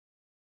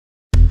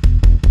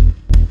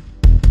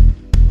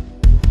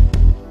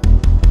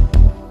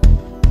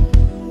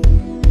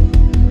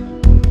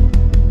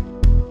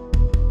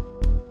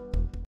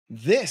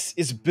This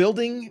is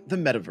Building the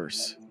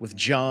Metaverse with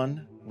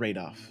John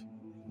Radoff.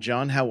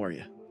 John, how are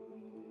you?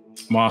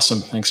 I'm awesome.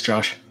 Thanks,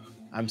 Josh.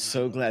 I'm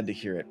so glad to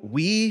hear it.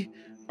 We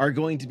are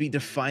going to be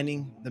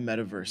defining the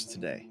metaverse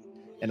today,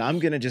 and I'm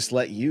going to just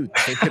let you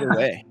take it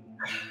away.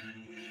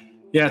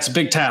 Yeah, it's a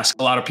big task.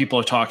 A lot of people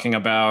are talking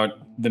about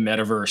the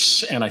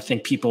metaverse, and I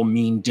think people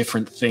mean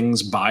different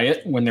things by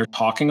it when they're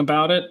talking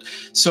about it.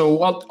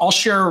 So I'll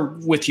share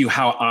with you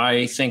how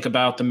I think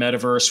about the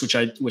metaverse,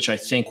 which I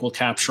think will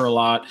capture a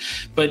lot.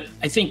 But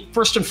I think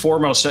first and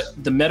foremost,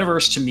 the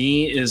metaverse to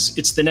me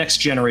it's the next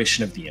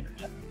generation of the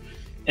internet.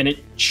 And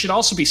it should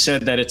also be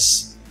said that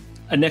it's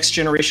a next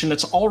generation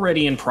that's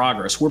already in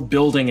progress. We're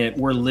building it.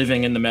 We're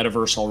living in the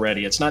metaverse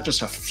already. It's not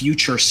just a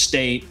future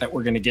state that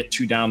we're going to get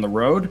to down the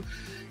road.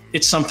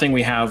 It's something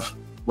we have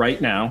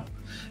right now.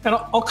 And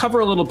I'll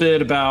cover a little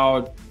bit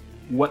about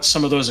what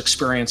some of those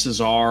experiences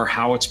are,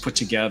 how it's put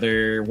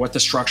together, what the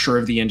structure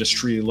of the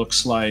industry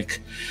looks like.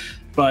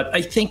 But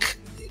I think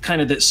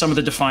kind of some of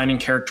the defining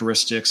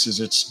characteristics is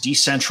it's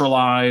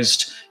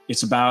decentralized.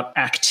 It's about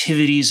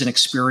activities and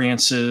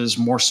experiences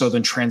more so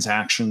than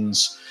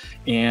transactions.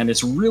 And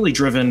it's really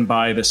driven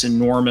by this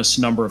enormous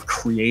number of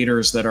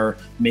creators that are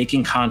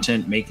making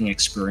content, making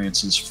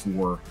experiences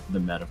for the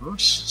metaverse.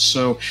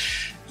 So,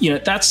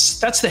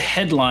 that's the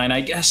headline. I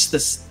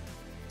guess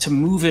to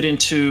move it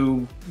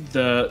into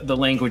the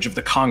language of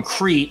the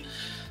concrete,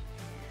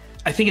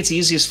 I think it's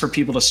easiest for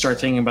people to start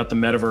thinking about the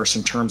metaverse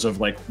in terms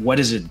of like, what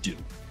does it do,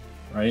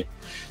 right?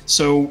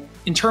 So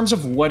in terms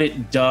of what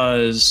it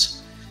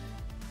does,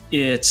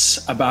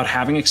 it's about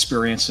having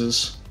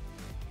experiences,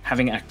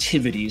 having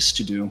activities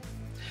to do.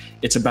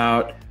 It's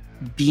about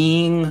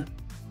being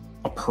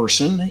a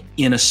person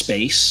in a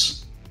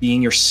space,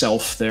 being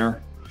yourself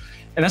there.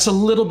 And that's a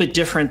little bit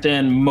different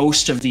than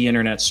most of the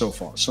internet so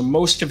far. So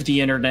most of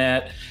the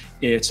internet,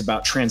 it's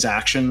about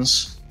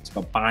transactions, it's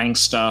about buying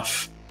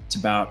stuff, it's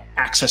about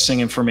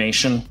accessing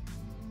information,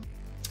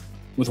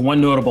 with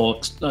one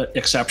notable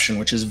exception,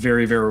 which is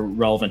very, very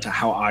relevant to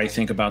how I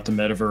think about the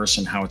metaverse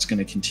and how it's going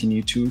to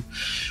continue to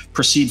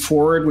proceed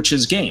forward, which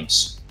is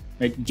games.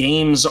 Right?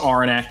 Games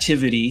are an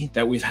activity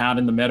that we've had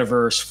in the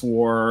metaverse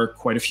for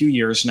quite a few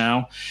years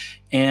now.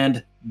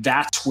 And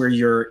that's where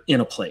you're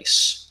in a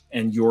place.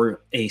 And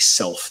you're a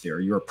self there.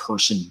 You're a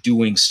person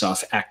doing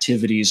stuff,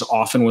 activities,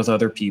 often with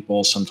other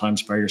people,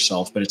 sometimes by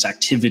yourself, but it's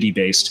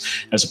activity-based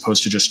as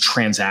opposed to just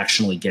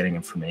transactionally getting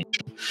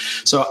information.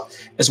 So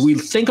as we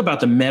think about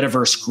the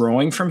metaverse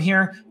growing from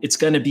here, it's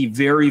going to be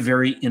very,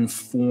 very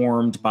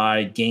informed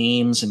by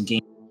games and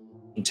game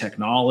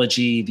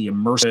technology, the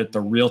immersive, the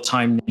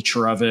real-time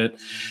nature of it,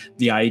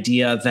 the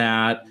idea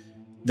that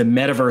the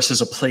metaverse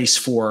is a place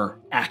for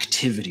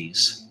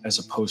activities as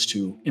opposed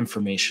to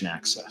information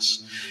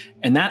access.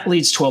 And that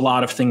leads to a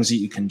lot of things that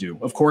you can do.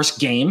 Of course,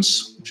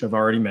 games, which I've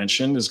already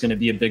mentioned, is going to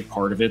be a big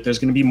part of it. There's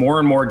going to be more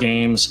and more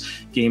games.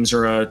 Games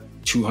are a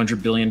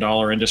 $200 billion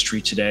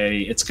industry today.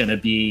 It's going to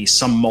be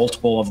some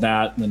multiple of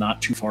that in the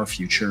not too far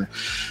future.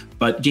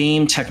 But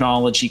game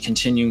technology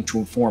continuing to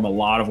inform a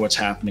lot of what's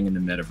happening in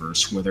the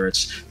metaverse, whether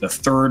it's the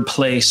third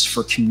place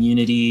for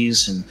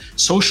communities and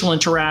social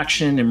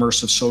interaction,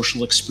 immersive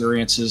social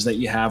experiences that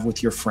you have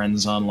with your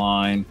friends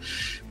online,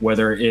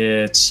 whether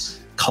it's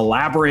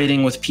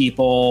collaborating with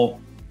people,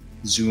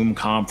 Zoom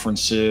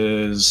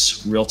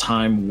conferences,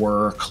 real-time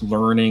work,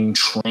 learning,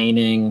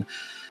 training.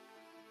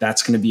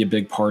 That's going to be a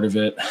big part of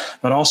it.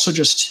 But also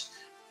just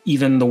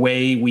even the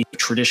way we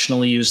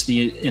traditionally use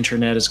the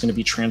internet is going to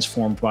be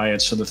transformed by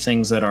it. So the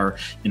things that are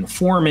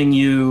informing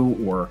you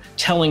or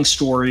telling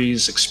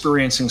stories,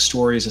 experiencing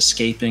stories,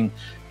 escaping,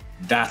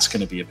 that's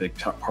going to be a big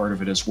part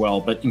of it as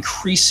well. But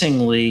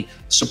increasingly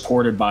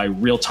supported by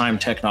real-time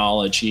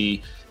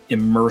technology,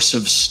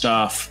 immersive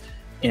stuff,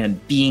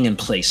 and being in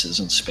places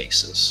and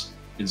spaces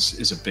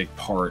is a big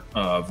part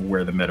of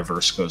where the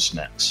metaverse goes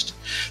next.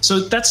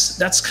 So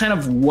that's kind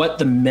of what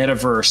the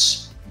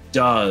metaverse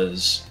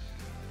does.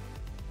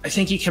 I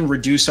think you can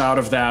reduce out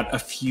of that a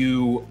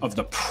few of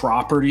the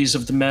properties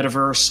of the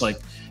metaverse, like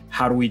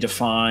how do we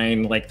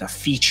define like the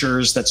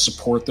features that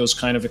support those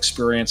kind of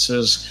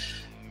experiences?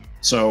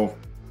 So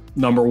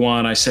number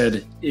one, I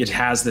said it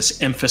has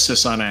this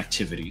emphasis on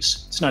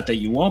activities. It's not that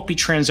you won't be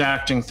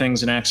transacting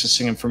things and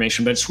accessing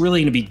information, but it's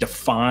really going to be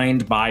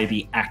defined by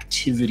the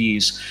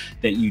activities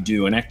that you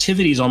do. And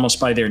activities, almost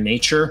by their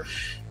nature,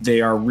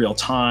 they are real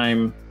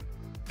time.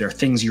 They're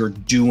things you're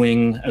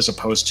doing as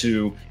opposed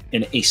to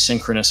an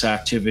asynchronous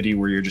activity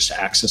where you're just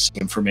accessing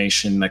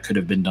information that could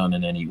have been done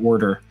in any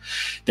order.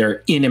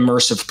 They're in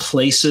immersive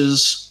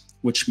places,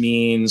 which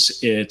means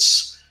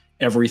it's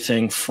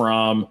everything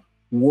from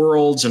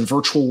worlds and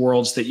virtual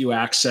worlds that you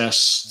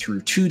access through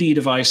 2D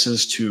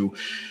devices to,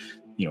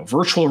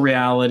 virtual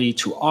reality,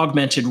 to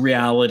augmented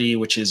reality,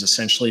 which is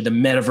essentially the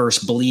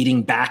metaverse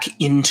bleeding back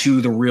into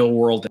the real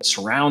world that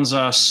surrounds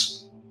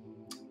us.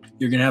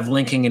 You're going to have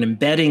linking and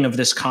embedding of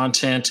this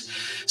content.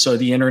 So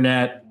the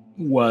internet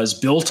was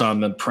built on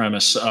the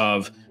premise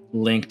of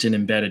linked and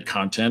embedded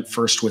content,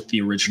 first with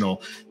the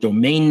original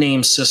domain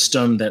name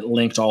system that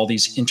linked all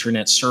these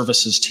internet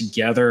services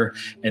together,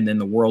 and then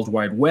the World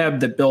Wide Web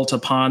that built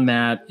upon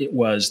that. It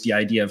was the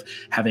idea of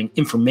having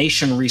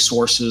information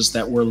resources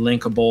that were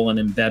linkable and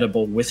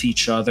embeddable with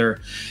each other.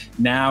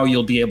 Now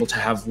you'll be able to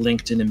have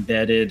linked and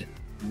embedded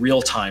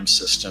real-time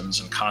systems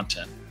and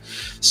content.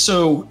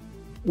 So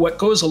what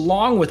goes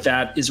along with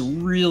that is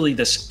really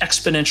this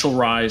exponential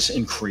rise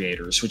in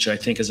creators, which I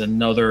think is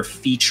another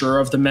feature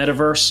of the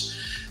metaverse.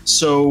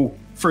 So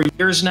for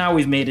years now,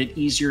 we've made it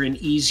easier and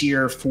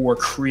easier for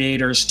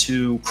creators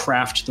to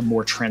craft the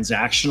more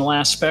transactional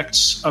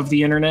aspects of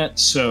the internet.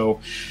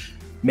 So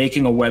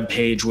making a web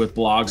page with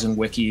blogs and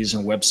wikis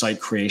and website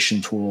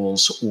creation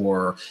tools,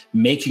 or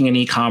making an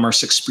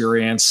e-commerce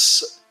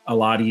experience a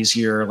lot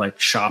easier, like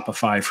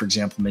Shopify, for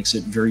example, makes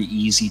it very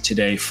easy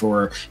today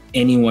for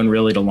anyone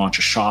really to launch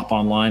a shop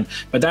online.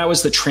 But that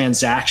was the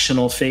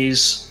transactional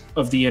phase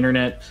of the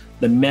internet.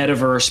 The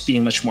metaverse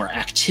being much more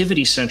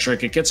activity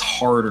centric, it gets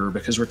harder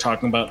because we're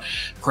talking about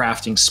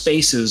crafting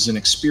spaces and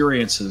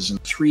experiences,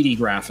 and 3D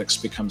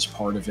graphics becomes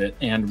part of it,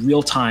 and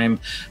real-time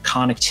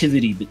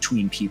connectivity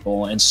between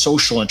people and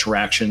social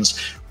interactions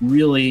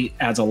really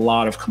adds a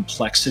lot of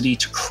complexity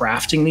to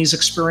crafting these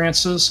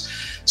experiences.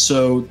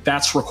 So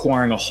that's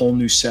requiring a whole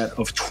new set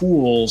of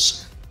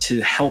tools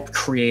to help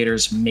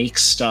creators make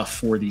stuff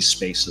for these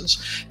spaces.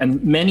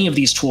 And many of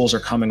these tools are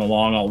coming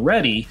along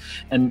already,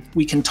 and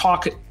we can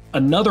talk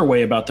another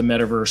way about the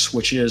metaverse,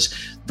 which is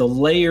the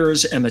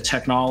layers and the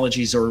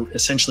technologies, or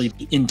essentially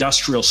the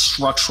industrial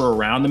structure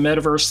around the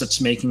metaverse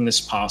that's making this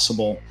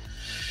possible.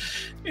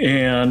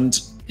 And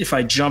if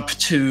I jump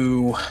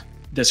to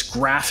this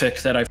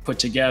graphic that I've put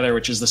together,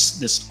 which is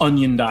this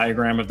onion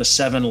diagram of the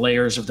 7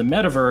 layers of the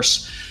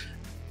metaverse,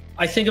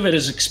 I think of it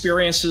as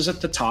experiences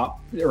at the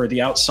top, or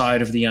the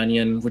outside of the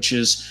onion, which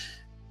is,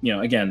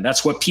 again,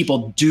 that's what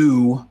people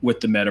do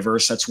with the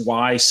metaverse. That's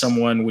why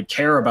someone would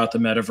care about the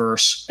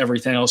metaverse.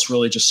 Everything else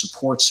really just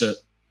supports it.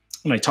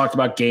 And I talked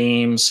about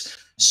games,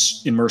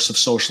 immersive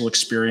social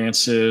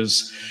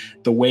experiences,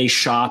 the way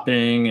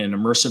shopping and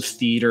immersive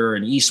theater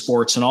and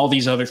esports and all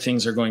these other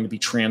things are going to be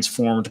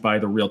transformed by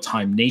the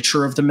real-time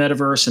nature of the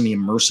metaverse and the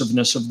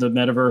immersiveness of the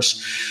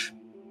metaverse.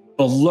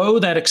 Below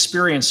that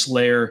experience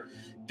layer,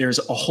 there's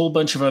a whole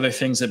bunch of other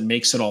things that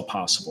makes it all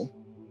possible.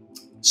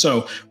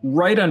 So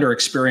right under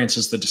experience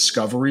is the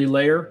discovery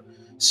layer.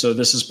 So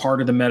this is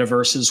part of the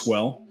metaverse as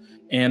well.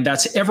 And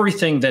that's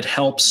everything that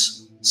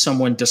helps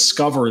someone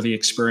discover the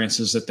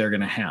experiences that they're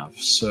going to have.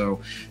 So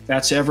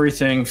that's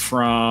everything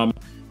from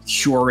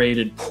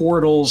curated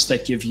portals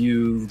that give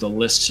you the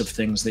lists of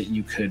things that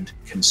you could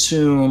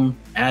consume,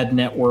 ad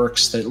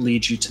networks that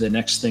lead you to the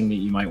next thing that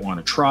you might want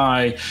to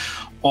try,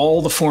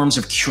 all the forms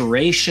of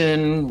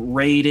curation,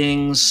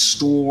 ratings,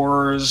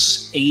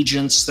 stores,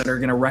 agents that are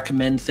going to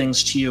recommend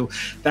things to you.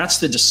 That's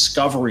the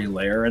discovery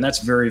layer, and that's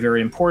very,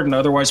 very important.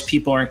 Otherwise,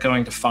 people aren't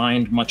going to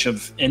find much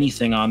of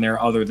anything on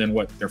there other than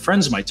what their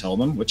friends might tell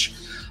them, which,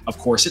 of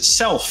course,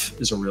 itself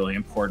is a really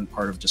important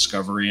part of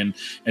discovery. And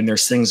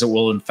there's things that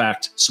will, in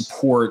fact,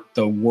 support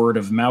the word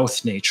of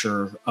mouth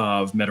nature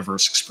of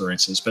metaverse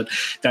experiences. But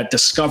that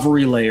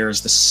discovery layer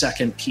is the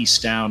second piece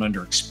down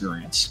under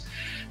experience.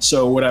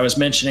 So what I was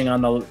mentioning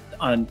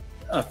on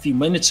a few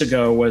minutes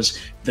ago was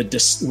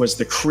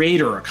the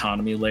creator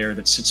economy layer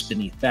that sits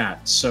beneath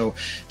that. So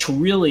to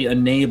really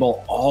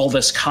enable all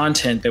this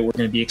content that we're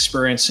going to be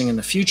experiencing in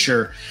the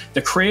future,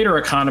 the creator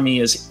economy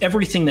is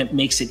everything that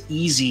makes it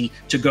easy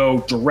to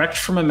go direct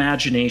from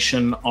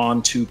imagination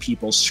onto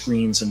people's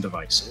screens and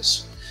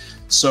devices.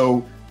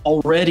 So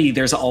already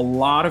there's a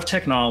lot of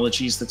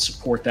technologies that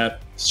support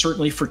that,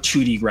 certainly for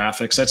 2D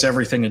graphics. That's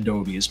everything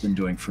Adobe has been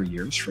doing for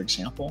years, for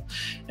example.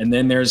 And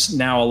then there's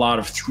now a lot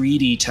of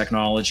 3D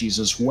technologies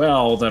as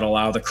well that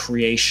allow the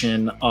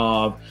creation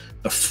of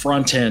the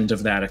front end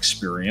of that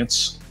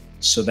experience.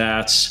 So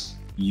that's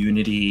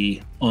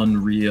Unity,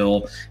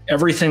 Unreal,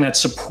 everything that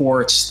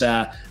supports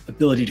that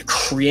ability to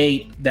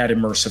create that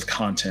immersive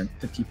content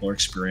that people are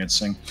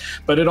experiencing.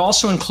 But it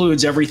also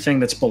includes everything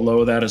that's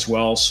below that as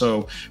well.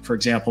 So, for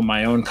example,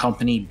 my own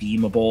company,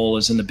 Beamable,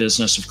 is in the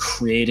business of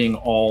creating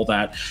all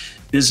that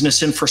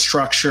business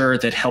infrastructure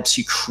that helps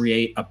you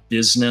create a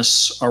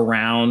business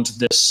around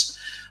this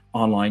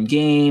online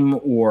game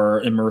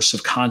or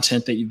immersive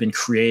content that you've been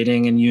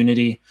creating in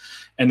Unity.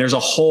 And there's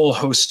a whole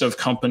host of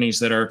companies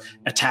that are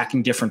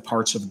attacking different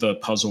parts of the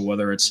puzzle,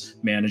 whether it's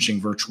managing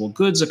virtual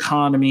goods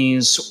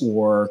economies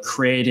or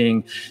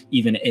creating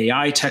even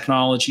AI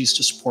technologies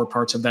to support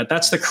parts of that.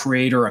 That's the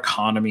creator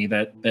economy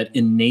that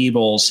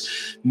enables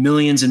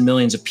millions and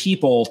millions of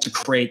people to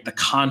create the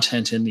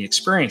content and the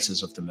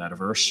experiences of the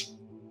metaverse.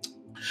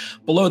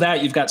 Below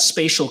that, you've got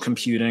spatial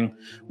computing,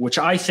 which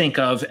I think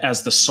of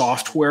as the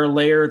software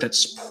layer that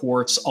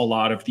supports a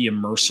lot of the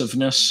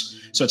immersiveness.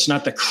 So it's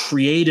not the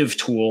creative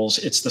tools,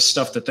 it's the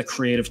stuff that the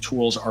creative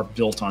tools are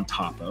built on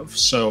top of.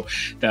 So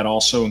that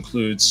also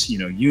includes,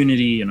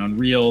 Unity and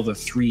Unreal, the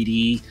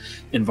 3D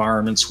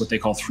environments, what they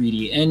call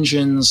 3D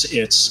engines.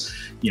 It's,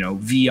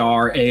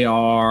 VR,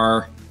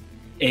 AR,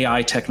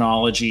 AI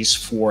technologies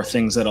for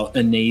things that'll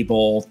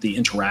enable the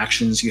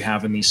interactions you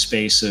have in these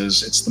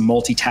spaces. It's the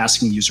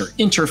multitasking user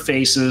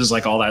interfaces,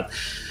 like all that,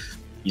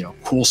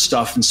 cool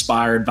stuff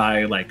inspired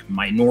by like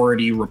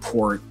Minority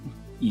Report,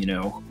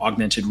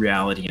 augmented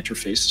reality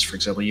interfaces, for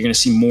example. You're going to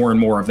see more and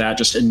more of that,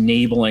 just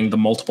enabling the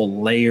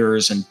multiple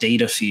layers and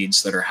data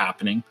feeds that are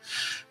happening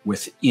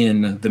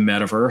within the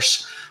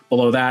metaverse.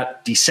 Below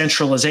that,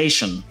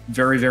 decentralization,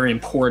 very, very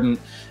important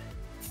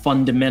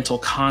fundamental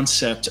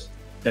concept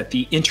that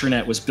the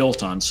internet was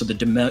built on. So the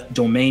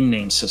domain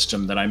name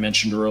system that I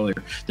mentioned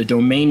earlier, the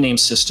domain name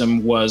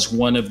system was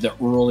one of the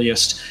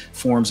earliest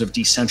forms of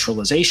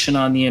decentralization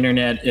on the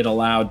internet. It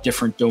allowed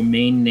different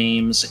domain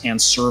names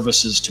and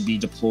services to be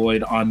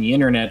deployed on the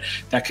internet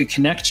that could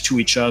connect to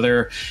each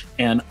other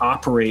and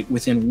operate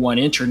within one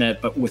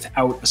internet, but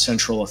without a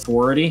central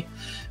authority.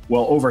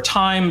 Well, over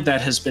time,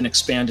 that has been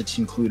expanded to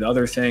include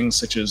other things,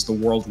 such as the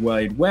World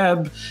Wide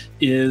Web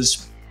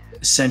is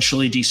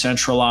essentially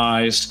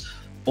decentralized.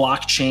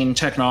 Blockchain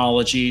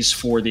technologies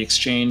for the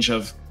exchange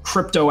of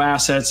crypto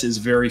assets is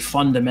very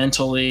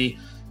fundamentally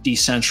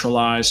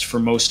decentralized for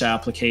most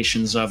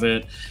applications of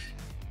it.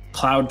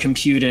 Cloud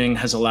computing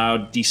has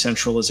allowed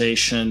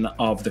decentralization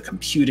of the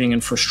computing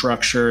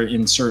infrastructure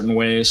in certain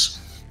ways.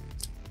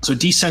 So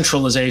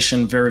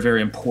decentralization, very,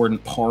 very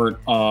important part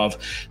of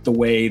the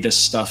way this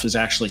stuff is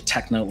actually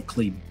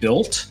technically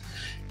built.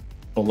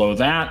 Below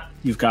that,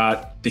 you've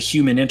got the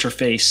human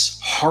interface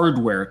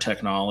hardware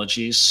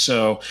technologies.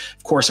 So,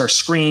 of course, our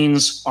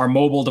screens, our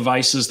mobile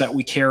devices that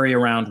we carry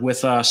around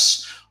with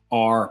us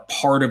are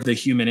part of the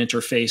human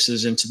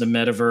interfaces into the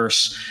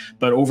metaverse.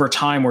 But over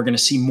time, we're going to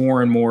see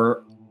more and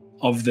more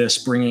of this,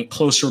 bringing it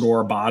closer to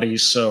our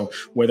bodies. So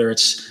whether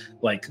it's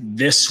like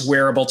this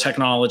wearable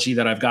technology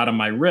that I've got on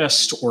my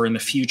wrist, or in the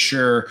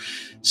future,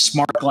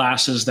 smart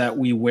glasses that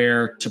we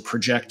wear to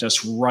project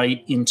us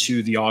right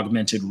into the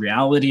augmented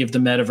reality of the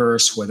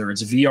metaverse, whether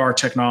it's VR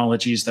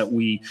technologies that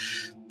we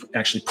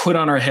actually put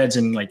on our heads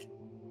and like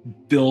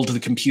build the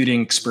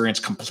computing experience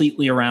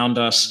completely around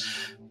us.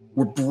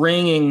 We're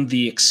bringing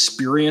the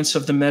experience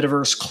of the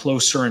metaverse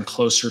closer and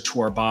closer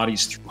to our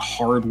bodies through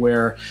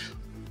hardware.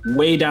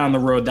 Way down the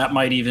road, that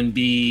might even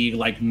be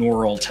like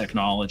neural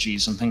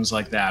technologies and things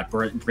like that,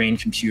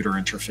 brain-computer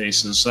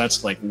interfaces. So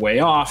that's like way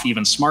off.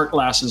 Even smart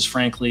glasses,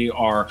 frankly,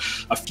 are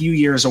a few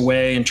years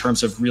away in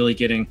terms of really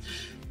getting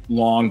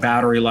long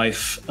battery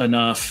life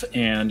enough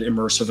and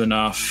immersive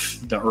enough,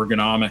 the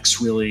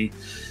ergonomics really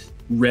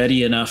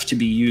ready enough to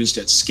be used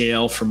at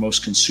scale for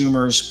most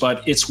consumers,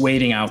 but it's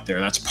waiting out there.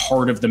 That's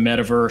part of the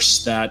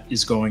metaverse that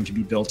is going to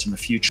be built in the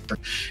future.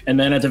 And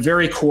then at the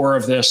very core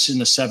of this, in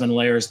the 7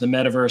 layers, the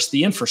metaverse,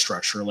 the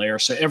infrastructure layer.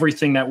 So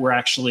everything that we're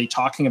actually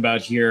talking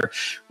about here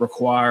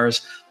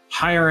requires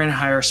higher and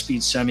higher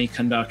speed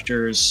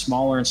semiconductors,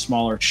 smaller and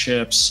smaller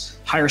chips,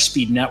 higher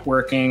speed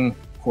networking.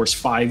 Of course,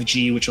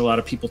 5G, which a lot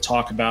of people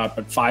talk about,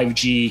 but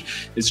 5G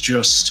is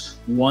just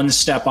one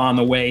step on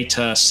the way to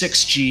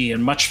 6G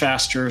and much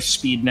faster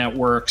speed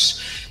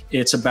networks.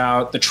 It's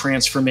about the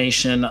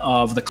transformation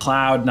of the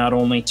cloud, not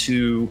only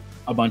to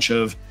a bunch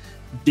of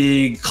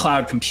big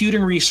cloud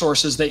computing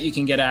resources that you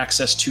can get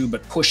access to,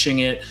 but pushing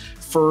it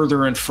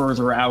further and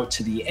further out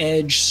to the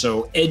edge.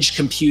 So edge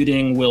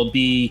computing will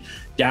be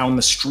down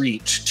the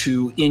street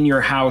to in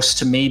your house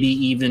to maybe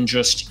even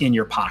just in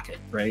your pocket,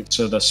 right?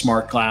 So the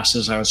smart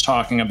glasses I was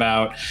talking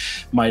about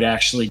might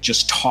actually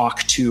just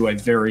talk to a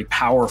very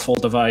powerful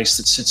device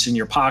that sits in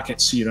your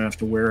pocket so you don't have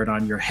to wear it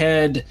on your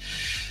head.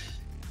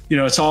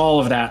 It's all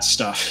of that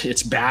stuff.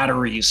 It's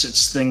batteries,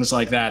 it's things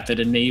like that that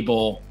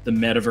enable the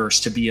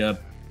metaverse to be a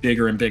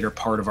bigger and bigger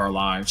part of our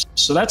lives.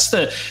 So that's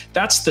the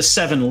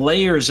 7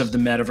 layers of the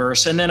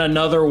metaverse. And then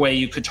another way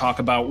you could talk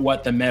about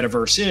what the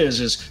metaverse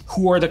is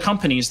who are the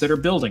companies that are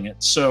building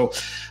it. So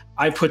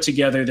I put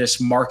together this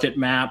market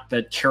map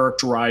that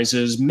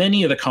characterizes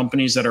many of the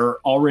companies that are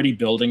already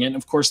building it. And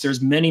of course,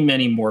 there's many,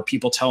 many more.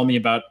 People tell me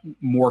about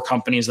more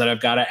companies that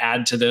I've got to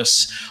add to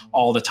this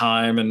all the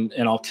time. And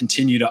I'll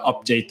continue to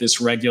update this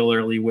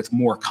regularly with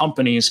more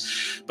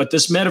companies. But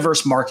this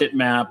metaverse market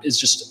map is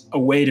just a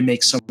way to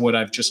make some of what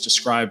I've just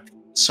described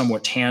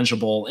somewhat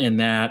tangible, in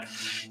that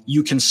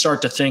you can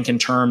start to think in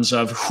terms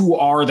of who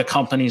are the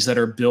companies that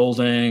are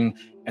building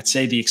at,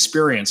 say, the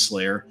experience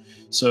layer.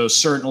 So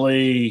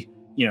certainly,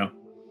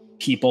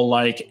 people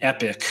like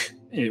Epic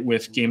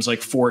with games like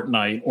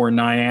Fortnite or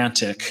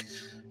Niantic,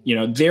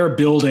 they're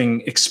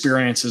building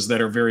experiences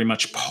that are very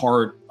much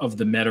part of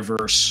the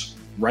metaverse.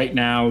 Right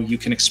now, you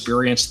can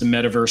experience the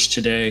metaverse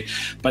today,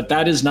 but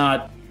that is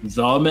not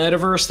the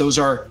metaverse. Those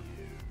are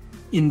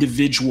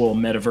individual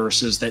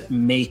metaverses that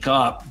make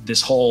up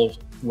this whole,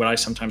 what I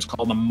sometimes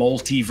call the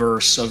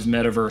multiverse of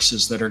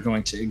metaverses that are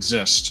going to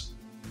exist.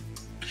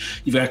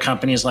 You've got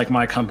companies like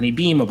my company,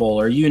 Beamable,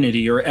 or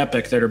Unity, or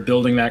Epic that are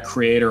building that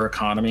creator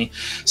economy.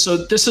 So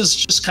this is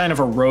just kind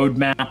of a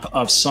roadmap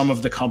of some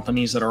of the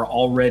companies that are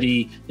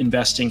already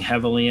investing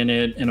heavily in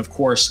it. And of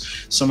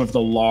course, some of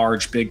the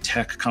large big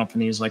tech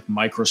companies like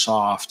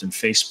Microsoft and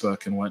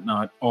Facebook and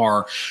whatnot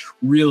are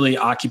really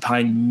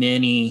occupying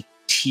many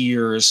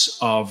tiers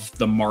of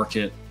the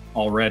market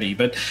already.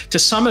 But to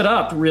sum it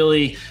up,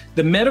 really,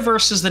 the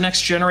metaverse is the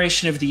next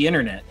generation of the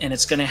internet, and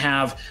it's going to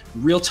have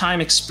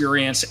real-time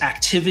experience,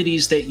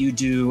 activities that you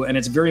do, and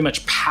it's very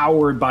much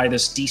powered by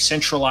this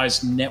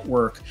decentralized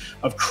network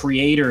of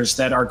creators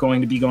that are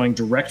going to be going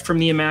direct from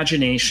the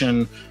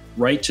imagination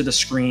right to the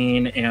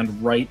screen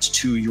and right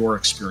to your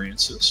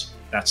experiences.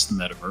 That's the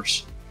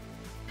metaverse.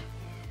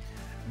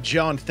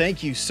 John,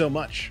 thank you so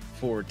much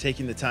for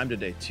taking the time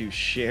today to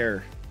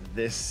share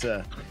this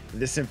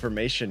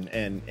information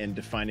and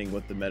defining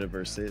what the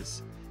metaverse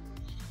is.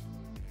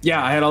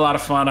 Yeah, I had a lot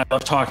of fun. I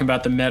love talking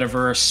about the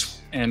metaverse,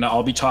 and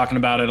I'll be talking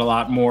about it a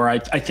lot more. I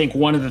think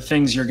one of the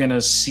things you're going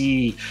to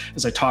see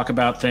as I talk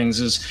about things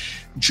is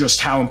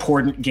just how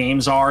important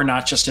games are,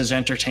 not just as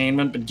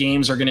entertainment, but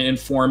games are going to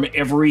inform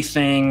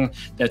everything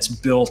that's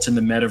built in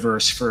the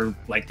metaverse for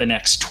like the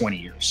next 20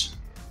 years.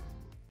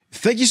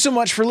 Thank you so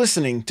much for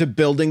listening to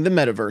Building the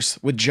Metaverse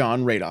with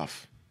John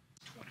Radoff.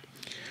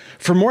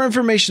 For more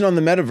information on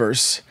the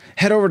metaverse,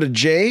 head over to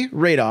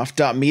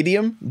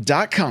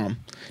jradoff.medium.com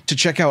to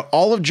check out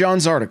all of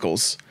John's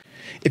articles.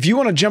 If you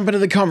want to jump into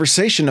the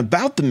conversation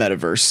about the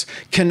metaverse,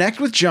 connect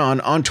with John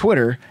on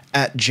Twitter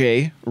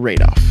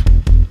 @jradoff.